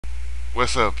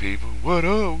What's up, people? What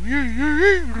up?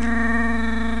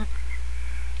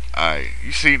 Alright,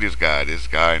 you see this guy? This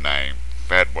guy named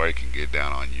FatBoy can get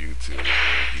down on YouTube.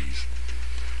 He's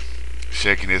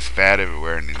shaking his fat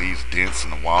everywhere, and he leaves dents in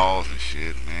the walls and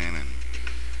shit, man. And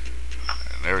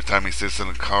every time he sits in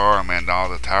the car, man, all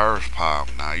the tires pop.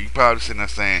 Now you probably sitting there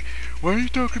saying, "Why are you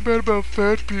talking about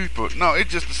fat people?" No,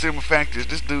 it's just the simple fact is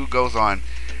this dude goes on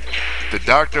the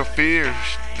Dr. Phil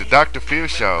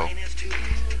show,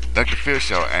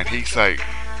 and he's like,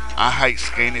 "I hate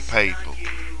skinny people."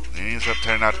 And he ends up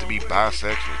turning out to be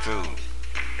bisexual too.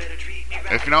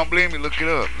 If you don't believe me, look it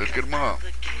up. Look him up.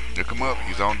 Look him up.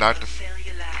 He's on Dr.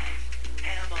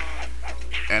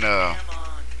 And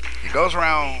he goes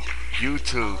around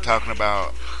YouTube talking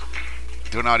about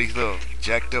doing all these little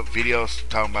jacked up videos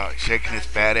talking about shaking his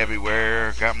fat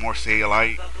everywhere, got more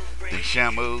cellulite than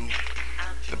Shamu.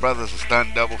 The brother's a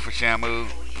stunt double for Shamu.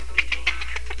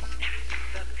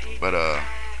 But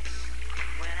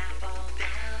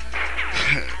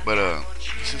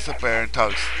he sits up there and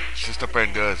talks, sits up there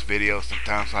and does videos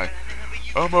sometimes like,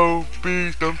 "I'm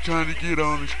obese, I'm trying to get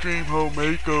on the stream home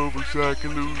makeover so I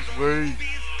can lose weight."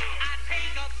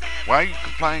 Why are you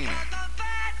complaining?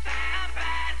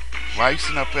 Why are you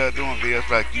sitting up there doing videos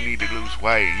like you need to lose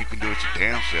weight and you can do it your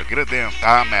damn self? Get a damn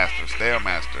thigh master,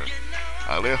 stairmaster,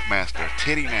 a lift master,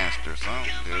 titty master,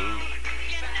 something, dude.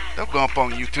 Don't go up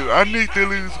on YouTube. "I need to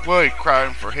lose weight,"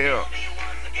 crying for help.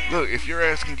 Look, if your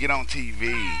ass can get on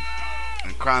TV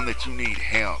and crying that you need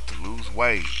help to lose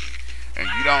weight and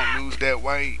you don't lose that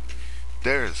weight,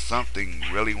 there is something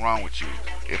really wrong with you.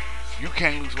 If you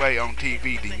can't lose weight on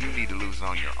TV, then you need to lose it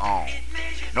on your own.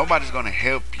 Nobody's gonna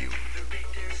help you.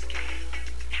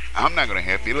 I'm not gonna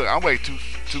help you. Look, I weigh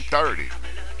 230.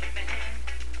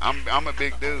 I'm a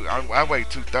big dude. I weigh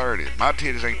 230. My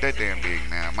titties ain't that damn big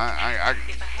now.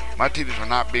 My titties are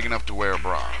not big enough to wear a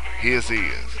bra. His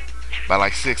is, by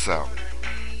like 6 of them.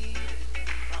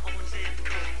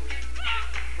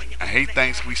 And he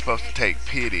thinks we supposed to take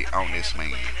pity on this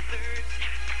man.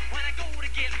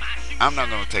 I'm not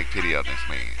gonna take pity on this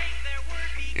man.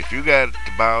 If you got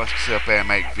the balls to sit up there and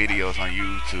make videos on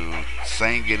YouTube,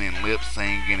 singing and lip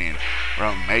singing and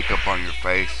running makeup on your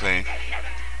face, saying,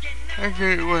 "I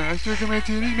can't wait, I still got my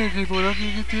titties back and forth, I'm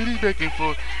gonna get titties back and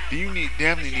forth," then you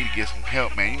definitely need to get some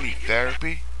help, man. You need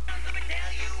therapy.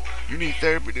 You need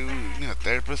therapy, dude. You need a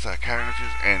therapist,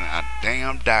 psychiatrist, and a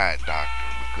damn diet doctor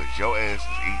because your ass is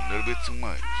eating a little bit too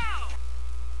much.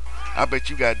 I bet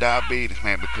you got diabetes,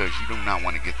 man, because you do not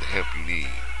want to get the help you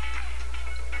need.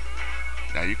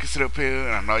 Now you can sit up here,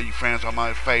 and I know you friends on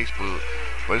my Facebook,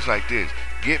 but it's like this: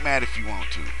 get mad if you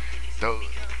want to,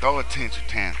 throw a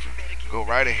tantrum, go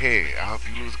right ahead. I hope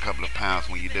you lose a couple of pounds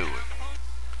when you do it.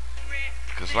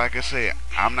 Cause like I said,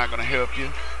 I'm not gonna help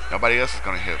you. Nobody else is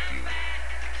gonna help you.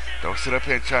 Don't sit up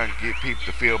here and try and get people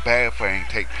to feel bad for you and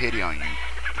take pity on you.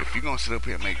 If you're gonna sit up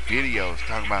here and make videos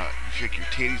talking about you shake your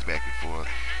titties back and forth,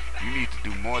 you need to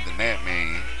do more than that,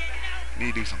 man. You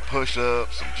need to do some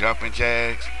push-ups, some jumping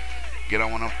jacks, get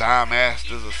on one of them thigh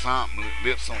masters or something,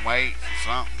 lift some weights or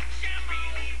something.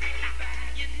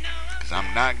 Cause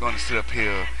I'm not gonna sit up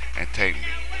here and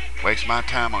waste my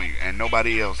time on you, and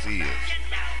nobody else is.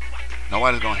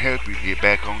 Nobody's gonna help you get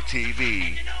back on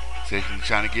TV since you're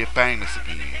trying to get famous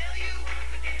again.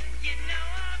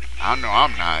 I know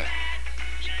I'm not.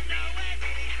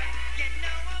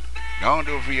 Don't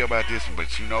do a video about this one,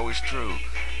 but you know it's true.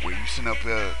 When you sitting up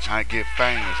there trying to get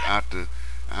famous after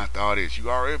all this, you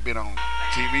already been on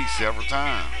TV several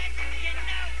times.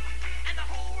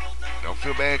 Don't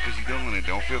feel bad because you're doing it.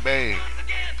 Don't feel bad.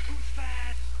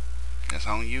 That's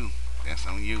on you. That's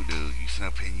on you, dude. You sit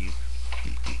up here and you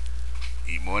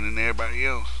eat more than everybody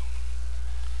else.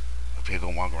 Up here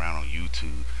gonna walk around on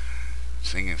YouTube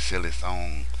singing silly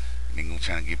songs and then gonna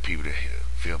try to get people to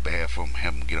feel bad for them,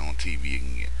 have them get on TV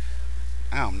again.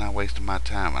 I'm not wasting my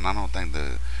time, and I don't think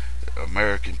the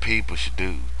American people should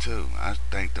do too. I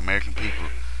think the American people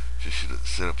should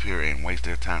sit up here and waste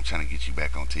their time trying to get you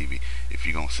back on TV if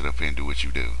you're gonna sit up here and do what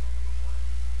you do.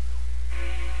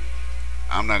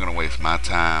 I'm not gonna waste my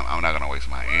time. I'm not gonna waste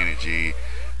my energy.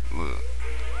 Look,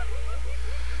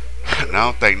 and I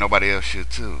don't think nobody else should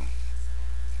too.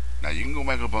 Now you can go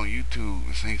back up on YouTube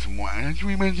and sing some more. "I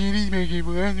dream my titties back and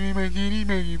forth. I dream my titties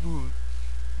back and forth,"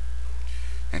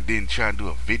 and then try to do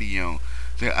a video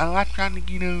say, "Oh, I'm trying to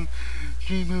get on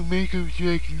my makeup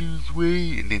so I can lose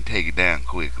weight," and then take it down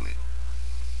quickly.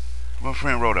 My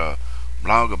friend wrote a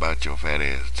blog about your fat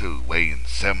ass too, weighing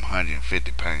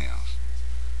 750 pounds.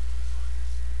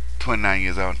 29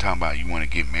 years old, talking about you want to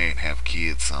get married and have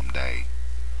kids someday.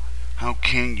 How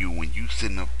can you when you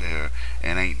sitting up there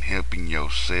and ain't helping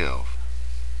yourself?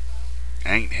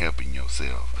 ain't helping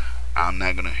yourself. I'm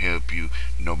not gonna help you.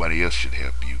 Nobody else should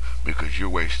help you because you're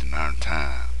wasting our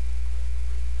time.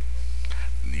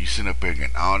 You sit up here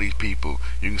getting all these people.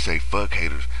 You can say fuck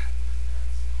haters.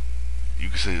 You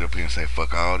can sit up here and say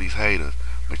fuck all these haters,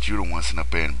 but you the one sitting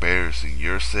up there embarrassing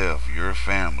yourself, your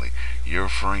family, your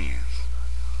friends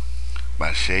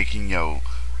by shaking your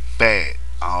fat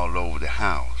all over the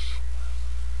house.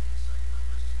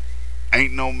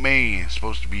 Ain't no man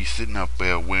supposed to be sitting up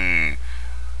there wearing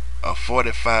a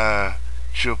 45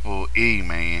 triple E,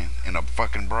 man, in a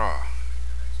fucking bra.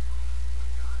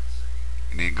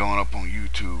 And then going up on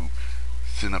YouTube,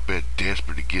 sitting up there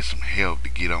desperate to get some help to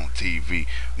get on TV.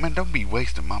 Man, don't be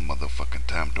wasting my motherfucking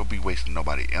time. Don't be wasting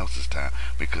nobody else's time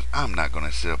because I'm not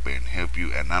gonna sit up there and help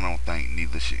you, and I don't think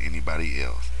neither should anybody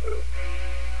else.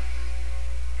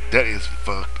 That is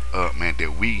fucked up, man.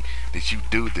 That you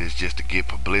do this just to get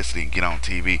publicity and get on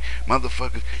TV,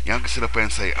 motherfuckers. Y'all can sit up there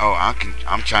and say, "Oh,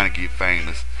 I'm trying to get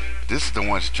famous." This is the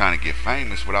ones that's trying to get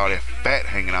famous with all that fat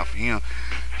hanging off of him,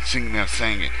 singing and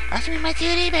singing. I should my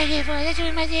titty back and forth. I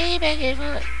should my titty back and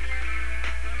forth.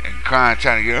 And crying,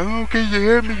 trying to get, "Oh, can you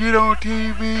help me get on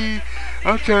TV?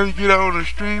 I'm trying to get on a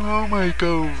stream home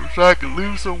makeover so I can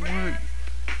lose some weight."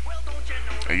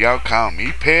 And y'all call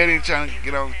me petty and trying to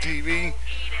get on TV.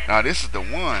 Now this is the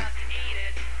one.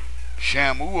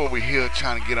 Shamu over here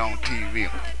trying to get on TV.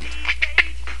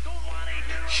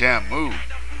 Shamu.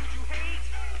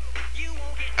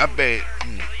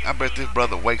 I bet this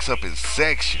brother wakes up in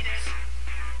sections.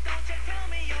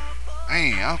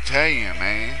 Man, I'll tell you,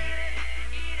 man.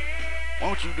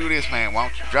 Won't you do this, man? Why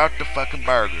don't you drop the fucking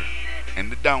burger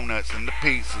and the donuts and the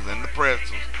pizzas and the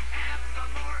pretzels?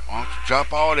 Why don't you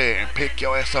drop all that and pick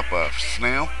your ass up a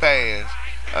Slim Fast,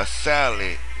 a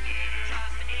salad,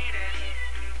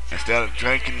 instead of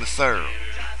drinking the syrup?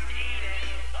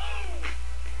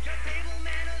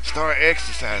 Start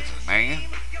exercising, man.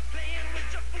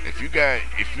 If you got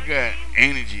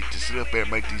energy to sit up there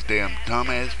and make these damn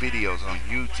dumbass videos on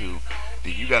YouTube,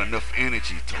 then you got enough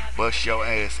energy to bust your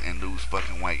ass and lose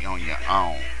fucking weight on your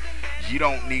own. You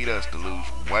don't need us to lose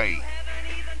weight.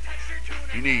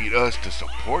 You need us to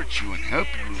support you and help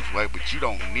you lose weight, but you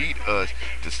don't need us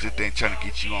to sit there and try to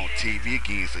get you on TV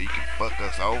again so you can fuck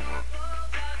us over.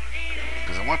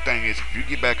 Because the one thing is, if you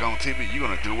get back on TV, you're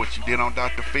going to do what you did on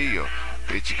Dr. Phil.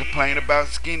 Bitch, you complain about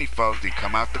skinny folks, then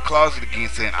come out the closet again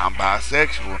saying, "I'm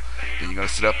bisexual." Then you're going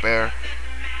to sit up there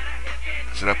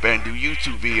and do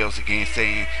YouTube videos again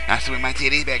saying, "I swing my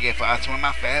titties back and forth, I swing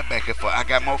my fat back and forth, I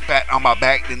got more fat on my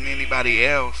back than anybody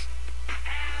else."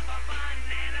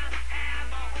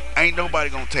 Ain't nobody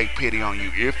gonna take pity on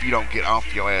you if you don't get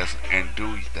off your ass and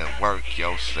do the work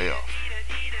yourself.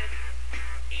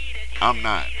 I'm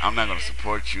not gonna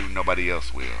support you, nobody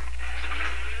else will.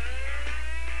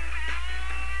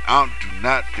 I do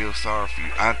not feel sorry for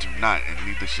you. I do not, and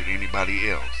neither should anybody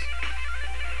else.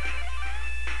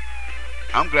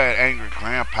 I'm glad Angry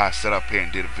Grandpa sat up here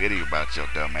and did a video about your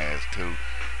dumb ass too,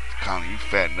 calling you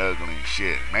fat and ugly and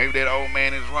shit. Maybe that old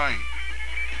man is right.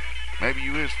 Maybe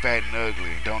you is fat and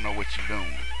ugly and don't know what you're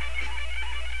doing.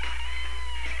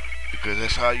 Because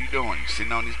that's how you doing. You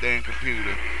sitting on this damn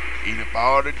computer, eating up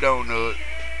all the donuts.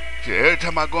 See, every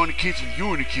time I go in the kitchen,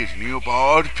 you in the kitchen. Eating up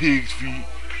all the pig's feet,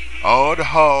 all the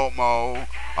hog maw,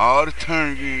 all the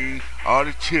turkey, all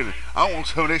the chili. I want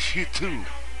some of that shit too.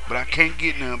 But I can't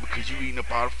get none because you eating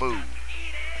up all the food.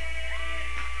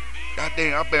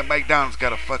 Goddamn, I bet McDonald's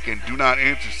got a fucking do not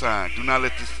enter sign. Do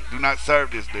not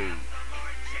serve this dude.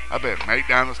 I bet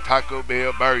McDonald's, Taco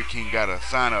Bell, Burger King got a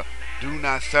sign up, "Do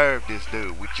not serve this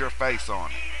dude," with your face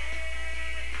on it.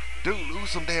 Dude, lose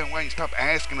some damn weight and stop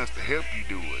asking us to help you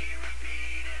do it.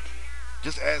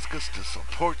 Just ask us to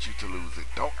support you to lose it.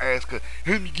 Don't ask us,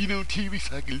 "Help me get on TV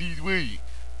so I can lose weight."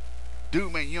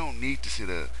 Dude, man, you don't need to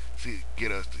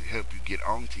get us to help you get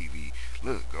on TV.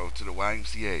 Look, go to the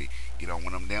YMCA, get on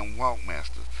one of them damn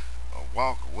Walkmasters, or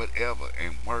walk or whatever,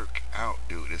 and work out,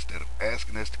 dude, instead of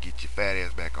asking us to get your fat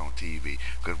ass back on TV,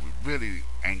 because we really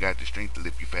ain't got the strength to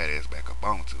lift your fat ass back up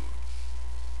onto it.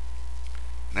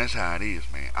 And that's how it is,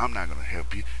 man. I'm not gonna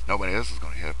help you. Nobody else is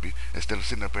gonna help you. Instead of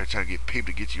sitting up there trying to get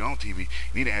people to get you on TV, you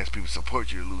need to ask people to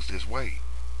support you to lose this weight.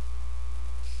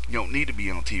 You don't need to be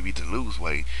on TV to lose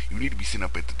weight. You need to be sitting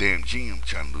up at the damn gym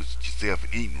trying to lose yourself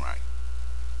and eating right.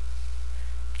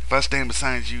 If I stand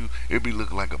beside you, it'll be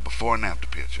looking like a before and after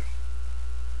picture.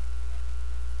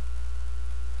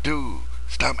 Dude,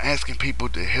 stop asking people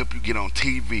to help you get on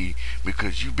TV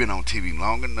because you've been on TV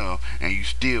long enough and you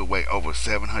still weigh over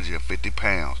 750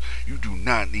 pounds. You do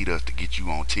not need us to get you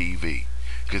on TV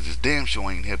because this damn show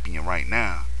ain't helping you right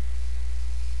now.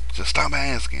 So stop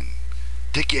asking.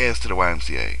 Take your ass to the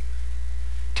YMCA.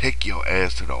 Take your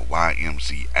ass to the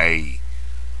YMCA.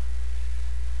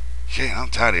 Shit, I'm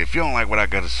tired of it. If you don't like what I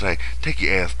gotta say, take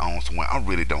your ass on somewhere. I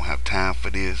really don't have time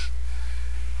for this.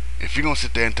 If you're gonna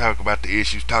sit there and talk about the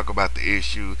issues, talk about the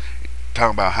issue.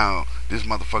 Talk about how this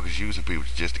motherfucker's using people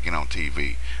just to get on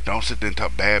TV. Don't sit there and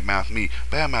talk badmouth me.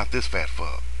 Badmouth this fat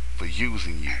fuck for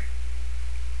using you.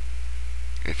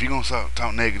 If you're gonna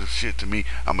talk negative shit to me,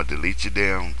 I'm gonna delete your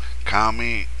damn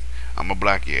comment. I'm gonna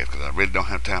block your ass because I really don't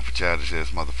have time for childish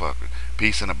ass motherfucker.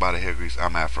 Peace and a body hair grease.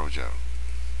 I'm Afro Joe.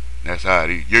 That's how it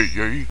is. Yeah, yeah.